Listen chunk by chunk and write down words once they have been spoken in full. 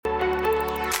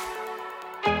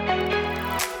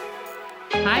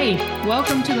Hey,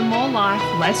 welcome to the More Life,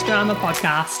 Less Drama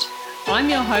podcast. I'm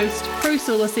your host, Prue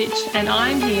Sulicic, and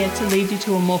I'm here to lead you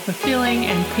to a more fulfilling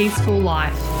and peaceful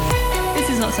life. This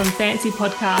is not some fancy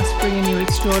podcast bringing you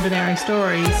extraordinary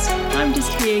stories. I'm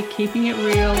just here keeping it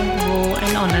real, raw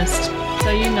and honest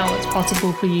so you know it's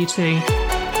possible for you too.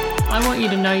 I want you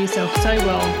to know yourself so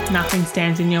well, nothing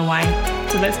stands in your way.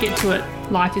 So let's get to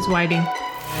it. Life is waiting.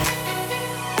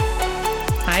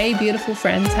 Hey, beautiful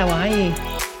friends, how are you?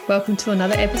 Welcome to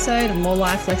another episode of More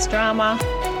Life, Less Drama.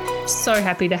 So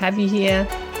happy to have you here.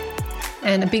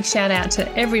 And a big shout out to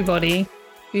everybody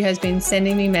who has been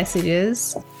sending me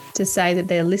messages to say that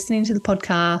they're listening to the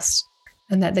podcast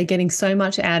and that they're getting so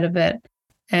much out of it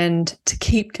and to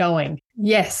keep going.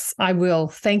 Yes, I will.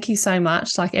 Thank you so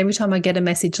much. Like every time I get a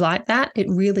message like that, it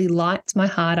really lights my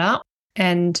heart up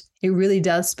and it really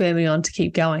does spur me on to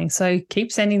keep going. So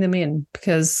keep sending them in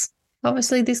because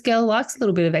obviously this girl likes a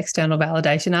little bit of external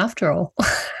validation after all.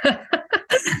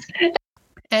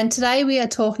 And today we are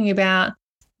talking about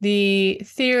the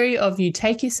theory of you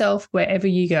take yourself wherever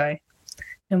you go.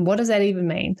 And what does that even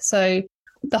mean? So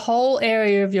the whole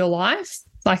area of your life,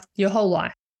 like your whole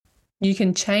life, you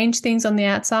can change things on the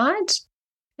outside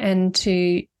and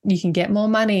you can get more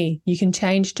money, you can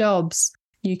change jobs,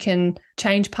 you can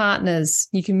change partners,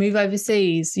 you can move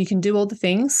overseas, you can do all the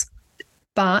things.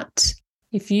 But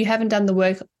if you haven't done the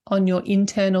work on your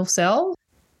internal self,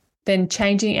 then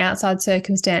changing outside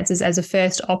circumstances as a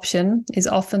first option is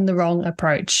often the wrong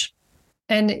approach.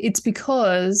 And it's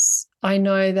because I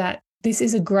know that this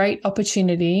is a great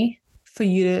opportunity for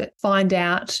you to find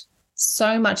out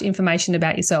so much information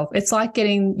about yourself. It's like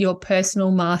getting your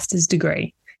personal master's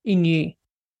degree in you.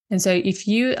 And so if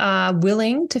you are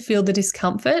willing to feel the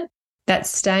discomfort that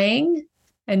staying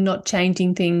and not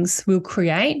changing things will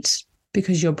create,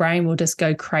 because your brain will just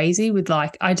go crazy with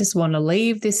like, I just want to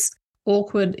leave this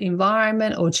awkward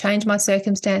environment or change my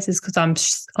circumstances because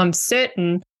I'm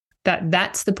certain that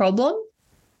that's the problem.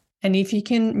 And if you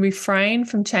can refrain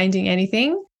from changing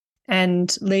anything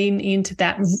and lean into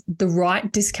the right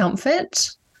discomfort,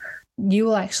 you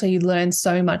will actually learn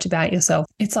so much about yourself.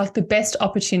 It's like the best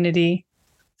opportunity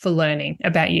for learning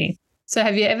about you. So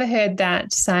have you ever heard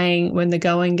that saying, when the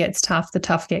going gets tough, the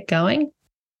tough get going?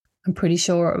 I'm pretty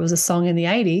sure it was a song in the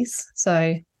 80s.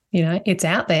 So, it's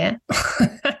out there.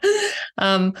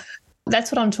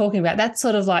 That's what I'm talking about. That's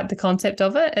sort of like the concept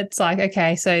of it. It's like,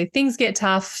 okay, so things get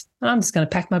tough. I'm just going to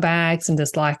pack my bags and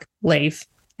just like leave.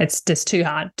 It's just too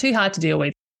hard to deal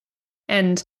with.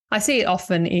 And I see it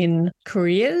often in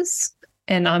careers,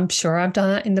 and I'm sure I've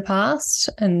done it in the past,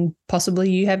 and possibly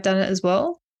you have done it as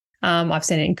well. I've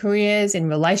seen it in careers, in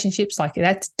relationships. Like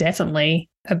that's definitely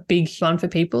a big one for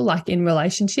people, like in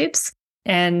relationships,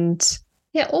 and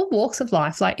all walks of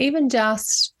life. Like even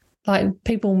just like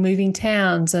people moving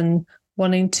towns and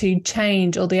wanting to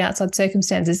change all the outside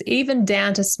circumstances, even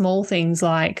down to small things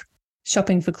like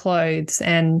shopping for clothes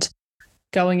and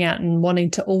going out and wanting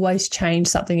to always change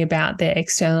something about their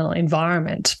external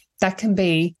environment. That can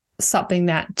be something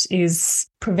that is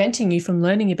preventing you from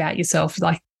learning about yourself.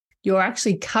 Like you're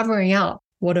actually covering up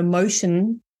what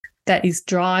emotion that is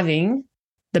driving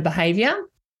the behavior,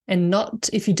 and not,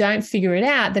 if you don't figure it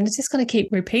out, then it's just going to keep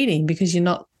repeating because you're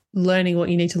not learning what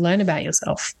you need to learn about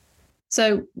yourself.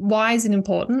 So why is it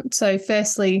important? So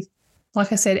firstly,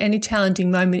 like I said, any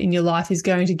challenging moment in your life is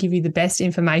going to give you the best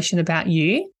information about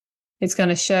you. It's going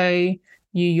to show you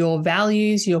your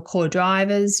values, your core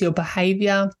drivers, your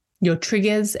behavior, your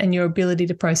triggers, and your ability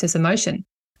to process emotion.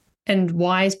 And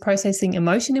why is processing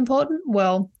emotion important?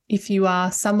 Well, if you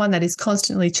are someone that is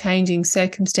constantly changing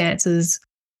circumstances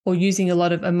or using a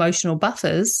lot of emotional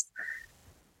buffers,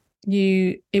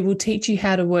 it will teach you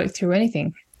how to work through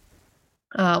anything,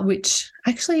 which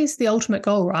actually is the ultimate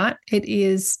goal, right? It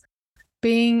is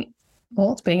being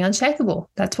unshakable.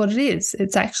 That's what it is.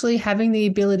 It's actually having the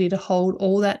ability to hold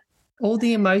all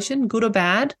the emotion, good or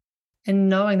bad, and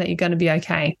knowing that you're going to be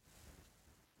okay.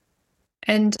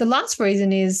 And the last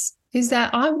reason is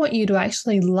that I want you to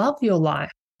actually love your life.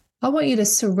 I want you to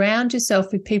surround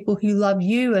yourself with people who love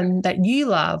you and that you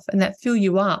love and that fill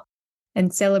you up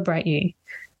and celebrate you.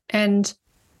 And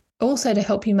also to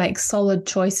help you make solid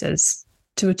choices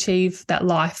to achieve that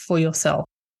life for yourself.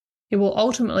 It will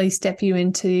ultimately step you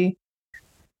into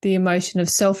the emotion of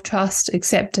self-trust,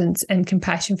 acceptance, and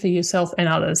compassion for yourself and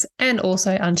others, and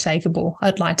also unshakable.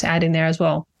 I'd like to add in there as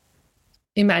well.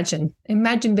 Imagine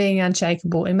being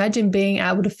unshakable. Imagine being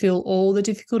able to feel all the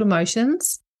difficult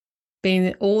emotions, being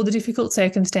in all the difficult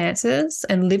circumstances,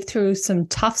 and live through some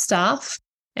tough stuff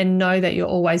and know that you're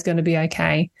always going to be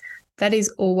okay. That is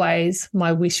always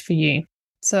my wish for you.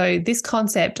 So this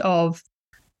concept of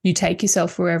you take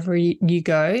yourself wherever you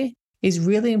go is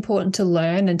really important to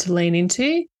learn and to lean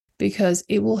into, because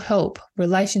it will help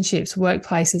relationships,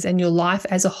 workplaces, and your life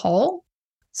as a whole.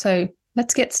 So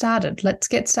let's get started. Let's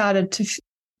get started to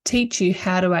teach you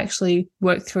how to actually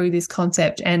work through this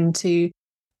concept and to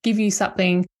give you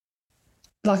something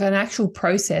like an actual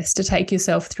process to take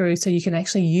yourself through so you can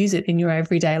actually use it in your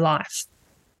everyday life.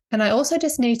 And I also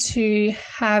just need to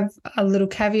have a little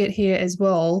caveat here as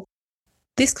well.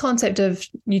 This concept of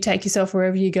you take yourself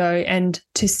wherever you go and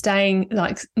to staying,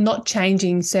 like not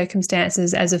changing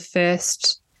circumstances as a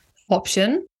first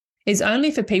option, is only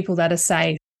for people that are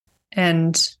safe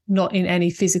and not in any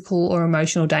physical or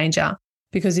emotional danger.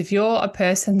 Because if you're a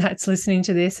person that's listening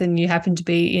to this and you happen to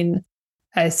be in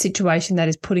a situation that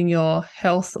is putting your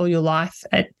health or your life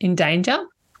in danger,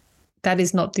 that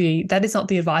is not the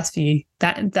advice for you.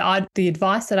 The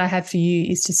advice that I have for you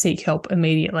is to seek help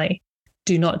immediately.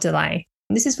 Do not delay.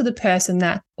 This is for the person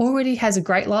that already has a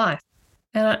great life.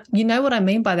 And you know what I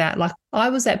mean by that? Like, I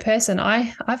was that person.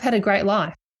 I've had a great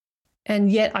life.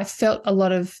 And yet I felt a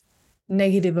lot of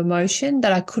negative emotion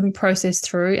that I couldn't process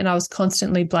through, and I was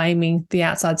constantly blaming the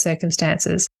outside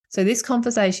circumstances. So this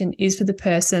conversation is for the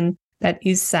person that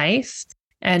is safe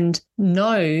and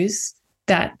knows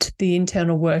that the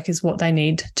internal work is what they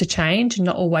need to change, and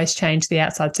not always change the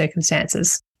outside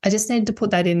circumstances. I just needed to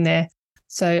put that in there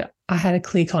so I had a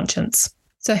clear conscience.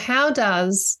 So how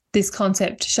does this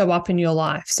concept show up in your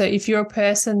life? So if you're a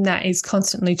person that is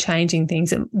constantly changing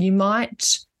things, you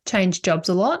might change jobs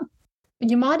a lot.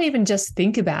 You might even just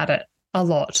think about it a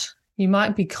lot. You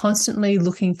might be constantly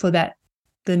looking for the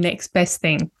next best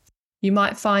thing. You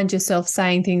might find yourself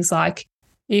saying things like,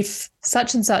 if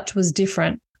such and such was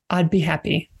different, I'd be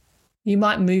happy. You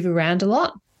might move around a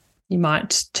lot. You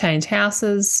might change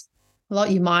houses a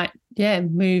lot. You might,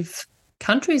 move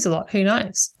countries a lot. Who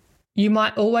knows? You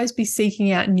might always be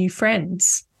seeking out new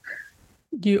friends.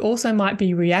 You also might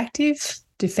be reactive,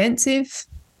 defensive,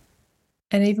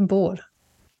 and even bored.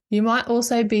 You might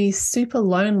also be super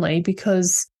lonely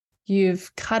because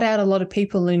you've cut out a lot of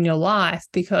people in your life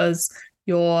because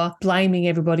you're blaming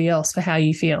everybody else for how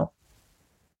you feel.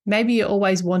 Maybe you're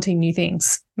always wanting new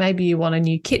things. Maybe you want a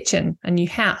new kitchen, a new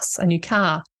house, a new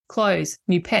car, clothes,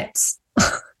 new pets,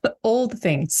 all the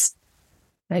things.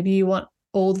 Maybe you want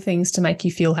all the things to make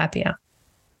you feel happier.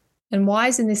 And why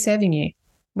isn't this serving you?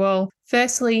 Well,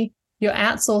 firstly, you're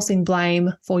outsourcing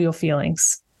blame for your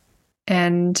feelings.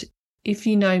 And if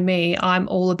you know me, I'm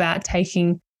all about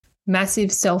taking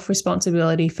massive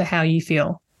self-responsibility for how you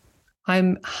feel.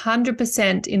 I'm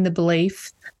 100% in the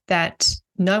belief that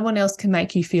no one else can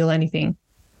make you feel anything.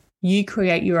 You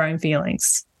create your own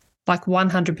feelings, like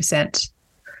 100%.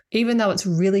 Even though it's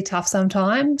really tough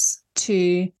sometimes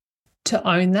to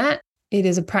own that, it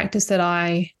is a practice that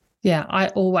I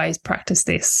always practice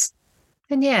this.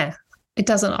 And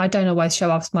I don't always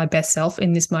show up as my best self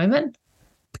in this moment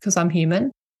because I'm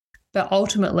human. But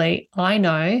ultimately, I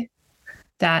know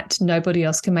that nobody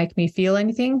else can make me feel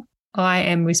anything. I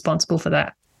am responsible for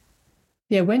that.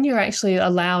 Yeah, when you're actually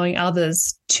allowing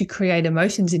others to create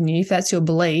emotions in you, if that's your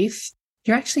belief,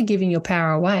 you're actually giving your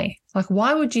power away. Like,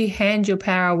 why would you hand your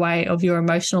power away of your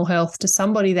emotional health to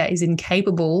somebody that is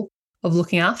incapable of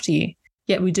looking after you?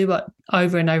 Yet we do it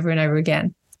over and over and over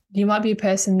again. You might be a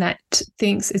person that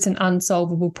thinks it's an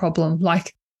unsolvable problem,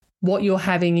 like what you're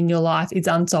having in your life is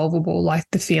unsolvable, like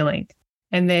the feeling.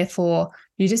 And therefore,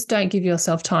 you just don't give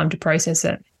yourself time to process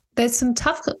it. There's some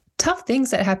tough things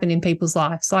that happen in people's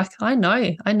lives. Like, I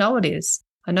know it is.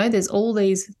 I know there's all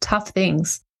these tough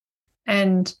things.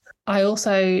 And I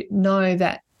also know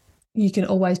that you can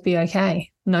always be okay,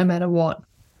 no matter what.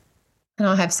 And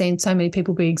I have seen so many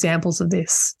people be examples of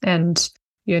this. And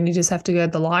you only just have to go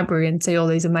to the library and see all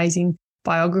these amazing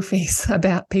biographies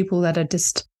about people that are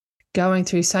just going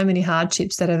through so many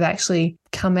hardships that have actually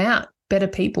come out better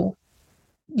people.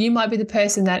 You might be the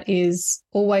person that is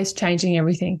always changing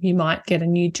everything. You might get a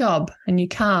new job, a new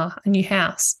car, a new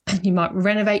house. You might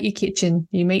renovate your kitchen.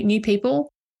 You meet new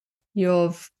people.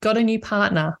 You've got a new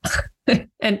partner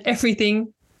and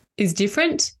everything is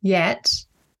different, yet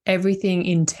everything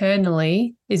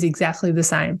internally is exactly the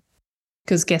same.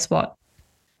 Because guess what?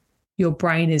 Your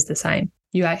brain is the same.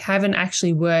 You haven't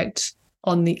actually worked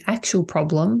on the actual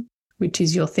problem, which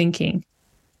is your thinking.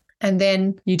 And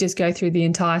then you just go through the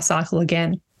entire cycle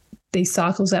again. These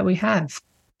cycles that we have.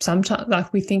 Sometimes,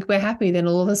 like, we think we're happy, then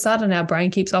all of a sudden our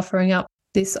brain keeps offering up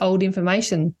this old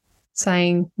information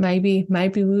saying maybe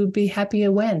we would be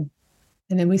happier when.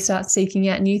 And then we start seeking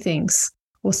out new things.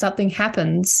 Or something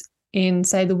happens in,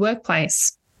 say, the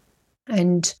workplace.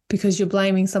 And because you're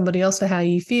blaming somebody else for how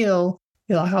you feel,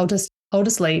 you're like, I'll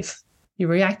just leave. you're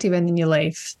reactive, and then you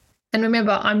leave. And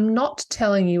remember, I'm not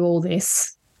telling you all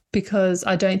this because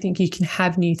I don't think you can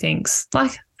have new things.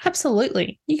 Like,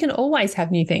 absolutely, you can always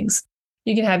have new things.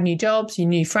 You can have new jobs, your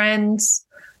new friends,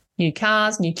 new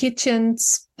cars, new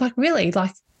kitchens. Like, really,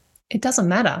 like, it doesn't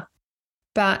matter.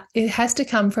 But it has to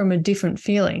come from a different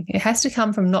feeling. It has to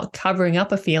come from not covering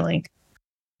up a feeling.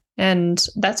 And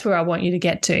that's where I want you to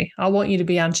get to. I want you to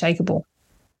be unshakable.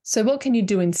 So what can you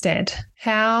do instead?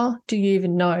 How do you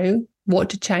even know what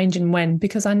to change and when?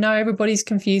 Because I know everybody's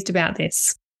confused about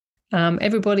this.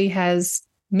 Everybody has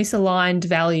misaligned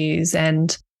values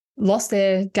and lost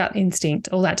their gut instinct,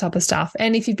 all that type of stuff.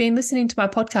 And if you've been listening to my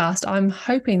podcast, I'm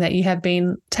hoping that you have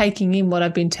been taking in what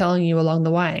I've been telling you along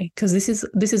the way, because this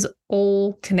is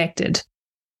all connected.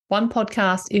 One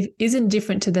podcast isn't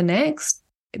different to the next.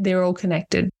 They're all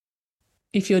connected.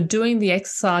 If you're doing the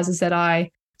exercises that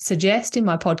I suggest in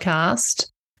my podcast,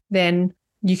 then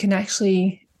you can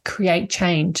actually create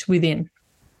change within.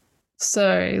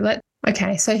 So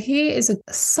here is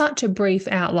such a brief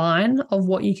outline of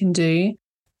what you can do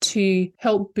to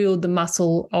help build the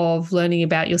muscle of learning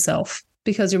about yourself.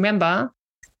 Because remember,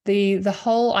 the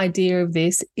whole idea of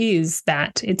this is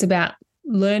that it's about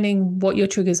learning what your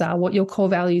triggers are, what your core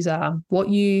values are, what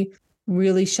you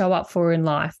really show up for in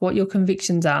life, what your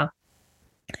convictions are.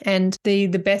 And the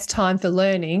best time for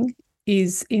learning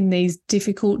is in these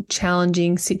difficult,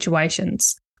 challenging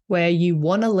situations where you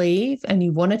want to leave and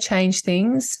you want to change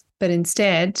things, but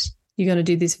instead you're going to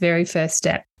do this very first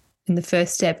step. And the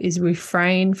first step is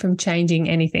refrain from changing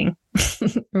anything.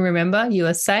 Remember, you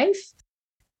are safe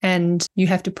and you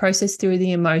have to process through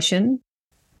the emotion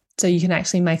so you can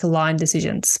actually make aligned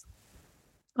decisions.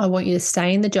 I want you to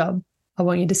stay in the job. I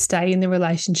want you to stay in the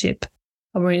relationship.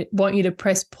 I want you to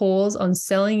press pause on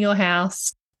selling your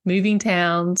house, moving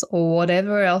towns, or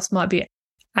whatever else might be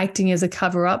acting as a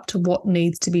cover-up to what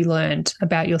needs to be learned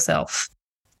about yourself.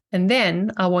 And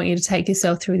then I want you to take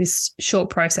yourself through this short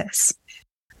process.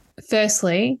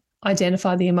 Firstly,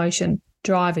 identify the emotion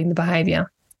driving the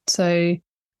behavior. So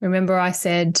remember I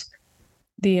said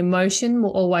the emotion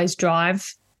will always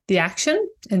drive the action,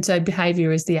 and so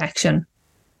behavior is the action.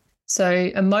 So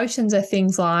emotions are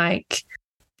things like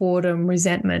boredom,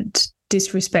 resentment,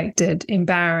 disrespected,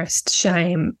 embarrassed,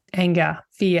 shame, anger,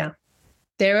 fear.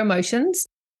 They're emotions.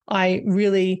 I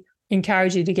really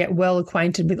encourage you to get well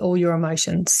acquainted with all your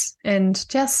emotions and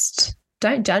just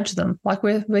don't judge them. Like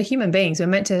we're human beings. We're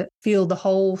meant to feel the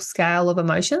whole scale of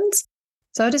emotions.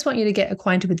 So I just want you to get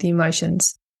acquainted with the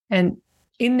emotions. And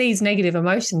in these negative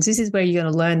emotions, this is where you're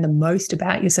going to learn the most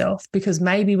about yourself, because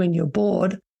maybe when you're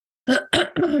bored,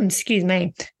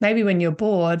 maybe when you're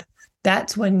bored,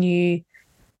 that's when you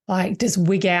like just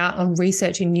wig out on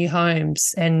researching new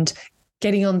homes and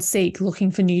getting on Seek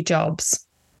looking for new jobs.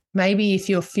 Maybe if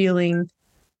you're feeling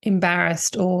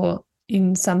embarrassed or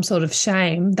in some sort of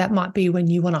shame, that might be when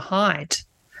you want to hide.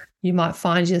 You might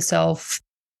find yourself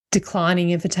declining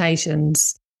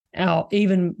invitations, or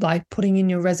even like putting in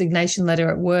your resignation letter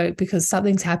at work because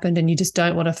something's happened and you just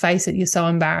don't want to face it. You're so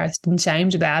embarrassed and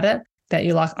shamed about it that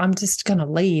you're like, I'm just going to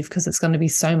leave because it's going to be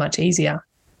so much easier.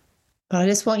 But I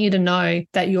just want you to know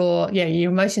that your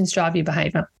emotions drive your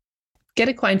behavior. Get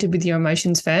acquainted with your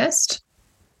emotions first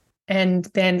and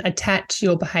then attach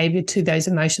your behavior to those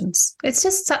emotions. It's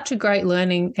just such a great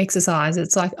learning exercise.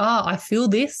 It's like, oh, I feel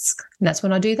this, and that's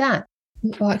when I do that.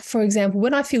 Like, for example,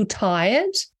 when I feel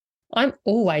tired, I'm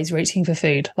always reaching for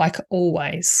food, like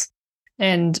always.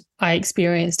 And I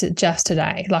experienced it just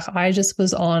today. Like I just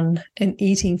was on an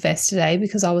eating fest today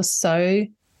because I was so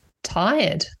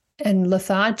tired and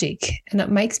lethargic. And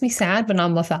it makes me sad when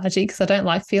I'm lethargic because I don't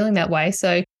like feeling that way.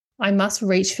 So I must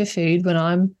reach for food when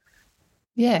I'm,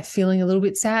 feeling a little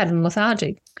bit sad and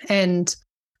lethargic. And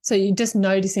so you're just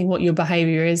noticing what your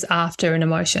behavior is after an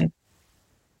emotion.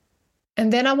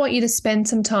 And then I want you to spend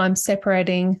some time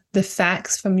separating the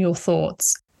facts from your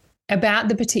thoughts about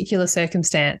the particular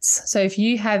circumstance. So if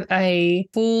you have a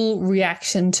full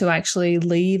reaction to actually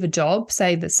leave a job,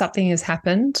 say that something has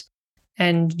happened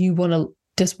and you want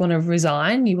to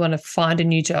resign, you want to find a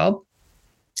new job,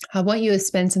 I want you to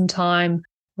spend some time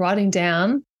writing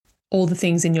down all the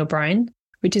things in your brain,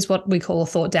 which is what we call a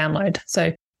thought download.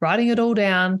 So writing it all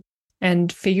down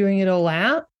and figuring it all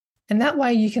out. And that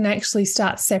way you can actually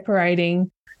start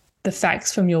separating the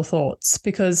facts from your thoughts,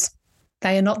 because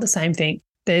they are not the same thing.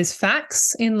 There's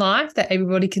facts in life that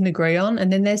everybody can agree on,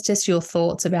 and then there's just your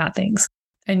thoughts about things.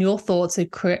 And your thoughts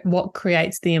are what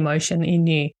creates the emotion in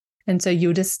you. And so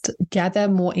you'll just gather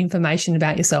more information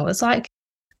about yourself. It's like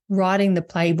writing the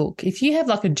playbook. If you have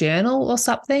like a journal or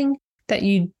something that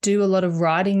you do a lot of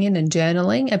writing in and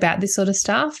journaling about this sort of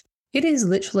stuff, It is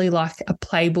literally like a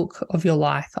playbook of your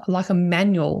life, like a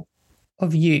manual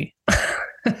of you.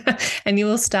 And you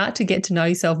will start to get to know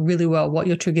yourself really well, what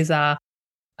your triggers are,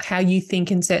 how you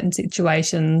think in certain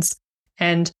situations.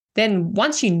 And then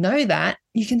once you know that,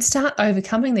 you can start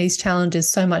overcoming these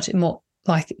challenges so much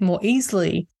more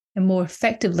easily and more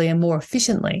effectively and more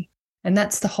efficiently. And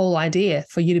that's the whole idea,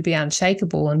 for you to be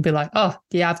unshakable and be like, oh,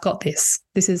 yeah, I've got this.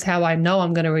 This is how I know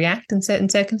I'm going to react in certain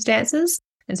circumstances.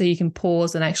 And so you can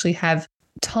pause and actually have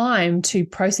time to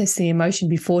process the emotion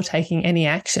before taking any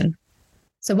action.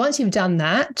 So once you've done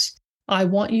that, I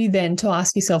want you then to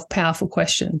ask yourself powerful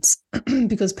questions,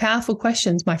 because powerful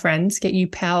questions, my friends, get you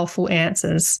powerful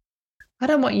answers. I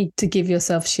don't want you to give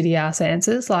yourself shitty ass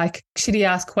answers, like shitty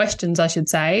ass questions, I should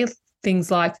say.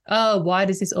 Things like, oh, why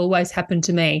does this always happen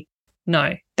to me?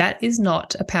 No, that is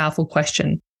not a powerful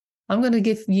question. I'm going to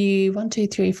give you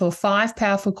 5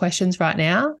 powerful questions right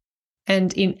now.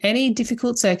 And in any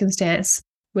difficult circumstance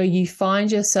where you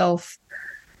find yourself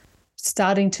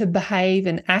starting to behave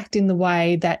and act in the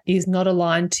way that is not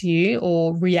aligned to you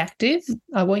or reactive,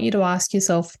 I want you to ask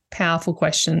yourself powerful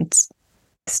questions.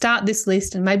 Start this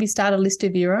list, and maybe start a list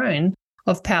of your own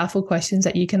of powerful questions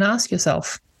that you can ask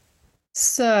yourself.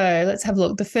 So let's have a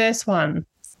look. The first one.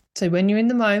 So when you're in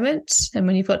the moment and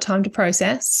when you've got time to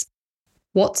process,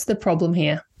 what's the problem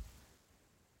here?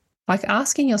 Like,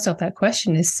 asking yourself that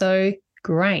question is so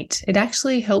great. It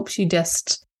actually helps you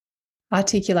just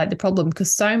articulate the problem,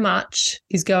 because so much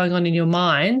is going on in your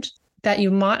mind that you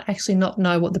might actually not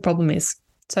know what the problem is.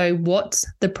 So what's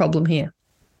the problem here?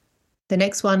 The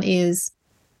next one is,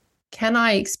 can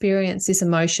I experience this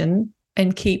emotion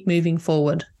and keep moving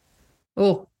forward?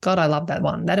 Oh, God, I love that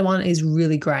one. That one is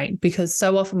really great, because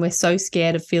so often we're so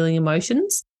scared of feeling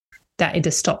emotions that it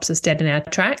just stops us dead in our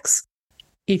tracks.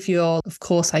 If you're, of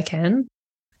course I can,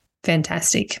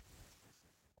 fantastic.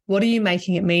 What are you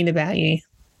making it mean about you?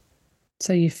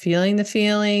 So you're feeling the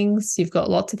feelings, you've got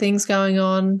lots of things going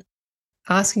on.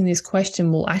 Asking this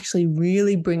question will actually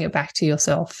really bring it back to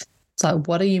yourself. So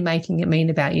what are you making it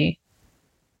mean about you?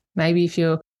 Maybe if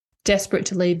you're desperate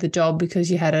to leave the job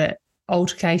because you had an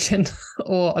altercation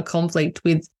or a conflict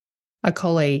with a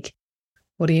colleague,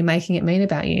 what are you making it mean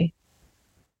about you?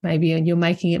 Maybe you're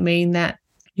making it mean that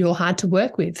you're hard to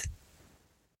work with,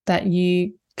 that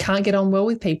you can't get on well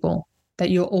with people,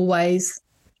 that you're always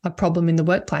a problem in the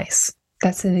workplace.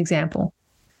 That's an example.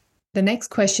 The next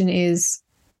question is,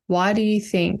 why do you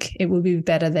think it would be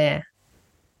better there?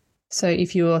 So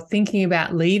if you're thinking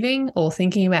about leaving or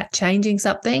thinking about changing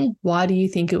something, why do you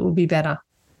think it would be better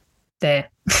there?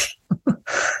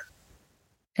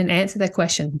 And answer that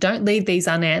question. Don't leave these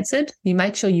unanswered. You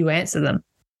make sure you answer them.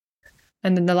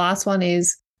 And then the last one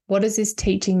is, what is this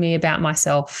teaching me about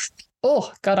myself?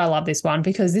 Oh, God, I love this one,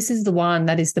 because this is the one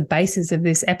that is the basis of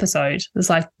this episode. It's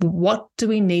like, what do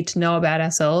we need to know about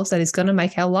ourselves that is going to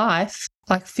make our life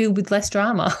like filled with less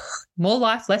drama? More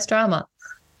life, less drama.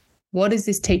 What is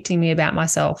this teaching me about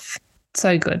myself?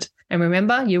 So good. And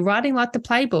remember, you're writing like the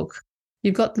playbook.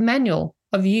 You've got the manual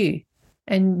of you,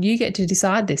 and you get to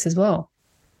decide this as well.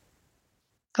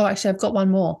 Oh, actually, I've got one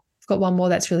more. I've got one more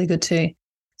that's really good too.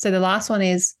 So the last one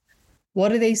is,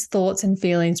 what are these thoughts and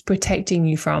feelings protecting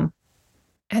you from?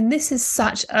 And this is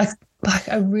such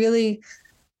a really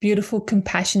beautiful,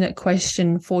 compassionate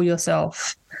question for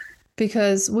yourself,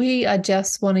 because we are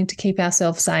just wanting to keep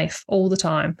ourselves safe all the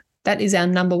time. That is our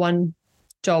number one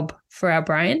job for our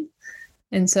brain.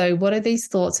 And so what are these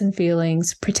thoughts and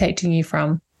feelings protecting you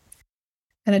from?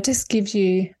 And it just gives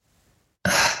you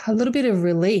a little bit of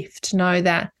relief to know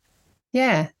that,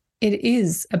 yeah, it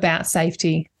is about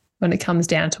safety when it comes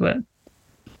down to it.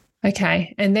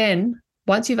 Okay. And then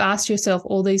once you've asked yourself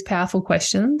all these powerful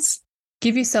questions,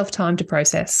 give yourself time to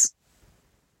process.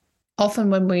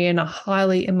 Often when we're in a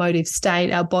highly emotive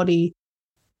state, our body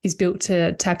is built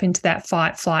to tap into that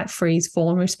fight, flight, freeze,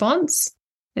 fawn response.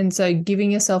 And so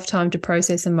giving yourself time to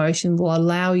process emotion will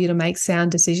allow you to make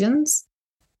sound decisions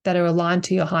that are aligned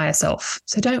to your higher self.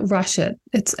 So don't rush it.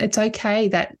 It's okay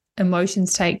that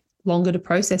emotions take longer to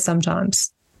process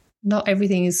sometimes. Not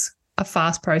everything is a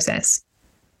fast process.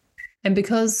 And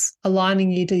because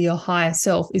aligning you to your higher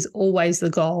self is always the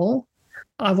goal,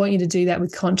 I want you to do that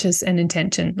with conscious and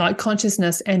intention, like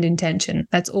consciousness and intention.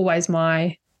 That's always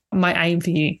my aim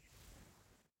for you.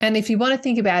 And if you want to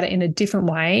think about it in a different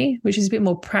way, which is a bit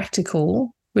more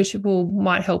practical, which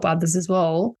might help others as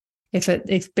well,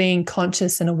 if being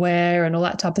conscious and aware and all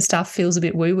that type of stuff feels a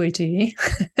bit woo-woo to you,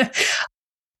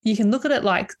 you can look at it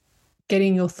like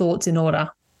getting your thoughts in order.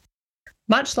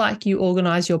 Much like you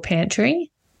organize your pantry,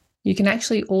 you can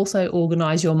actually also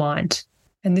organize your mind.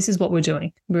 And this is what we're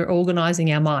doing. We're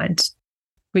organizing our mind.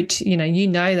 which, you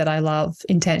know that I love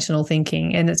intentional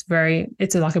thinking, and it's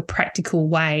like a practical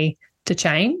way to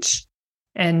change.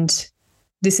 And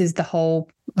this is a whole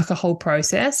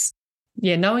process.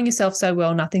 Yeah, knowing yourself so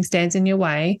well, nothing stands in your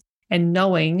way, and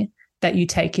knowing that you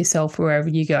take yourself wherever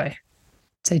you go.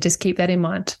 So just keep that in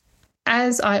mind.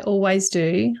 As I always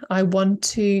do, I want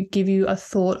to give you a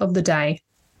thought of the day.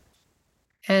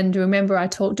 And remember, I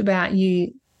talked about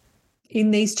you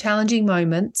in these challenging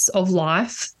moments of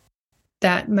life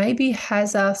that maybe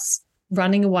has us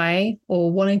running away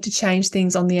or wanting to change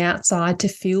things on the outside to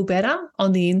feel better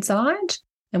on the inside.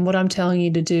 And what I'm telling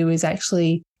you to do is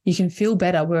actually, you can feel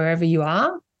better wherever you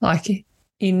are, like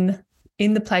in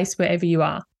the place wherever you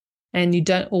are. And you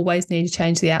don't always need to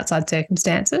change the outside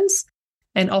circumstances.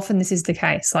 And often this is the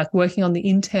case, like working on the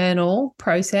internal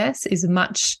process is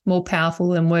much more powerful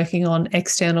than working on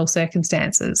external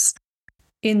circumstances.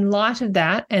 In light of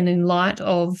that, and in light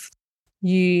of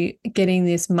you getting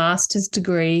this master's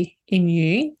degree in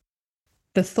you,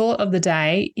 the thought of the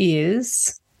day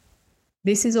is,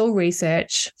 this is all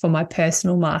research for my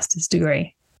personal master's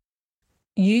degree.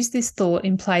 Use this thought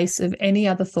in place of any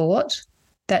other thought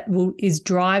that is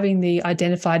driving the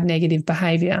identified negative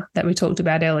behavior that we talked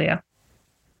about earlier.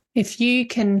 If you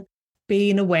can be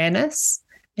in awareness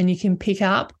and you can pick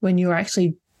up when you're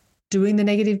actually doing the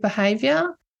negative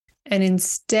behavior, and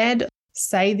instead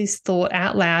say this thought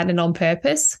out loud and on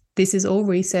purpose, this is all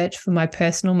research for my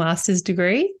personal master's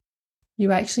degree,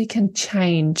 you actually can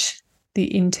change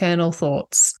the internal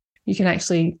thoughts. You can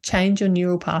actually change your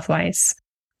neural pathways.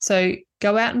 So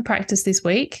go out and practice this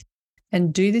week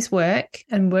and do this work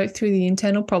and work through the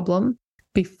internal problem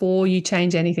before you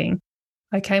change anything.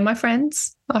 Okay, my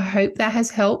friends, I hope that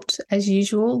has helped. As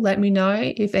usual, let me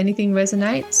know if anything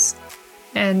resonates.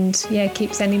 And yeah,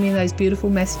 keep sending me those beautiful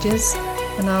messages,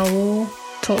 and I will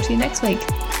talk to you next week.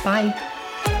 Bye.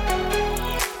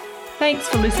 Thanks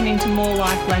for listening to More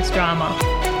Life, Less Drama.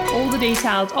 All the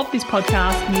details of this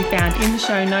podcast can be found in the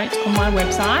show notes on my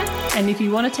website. And if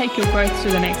you want to take your growth to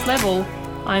the next level,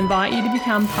 I invite you to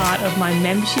become part of my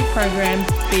membership program,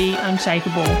 Be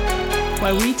Unshakable,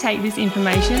 where we take this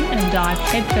information and dive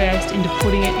headfirst into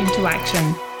putting it into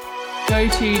action. Go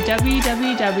to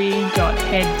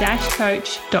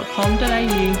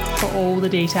www.head-coach.com.au for all the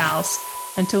details.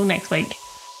 Until next week.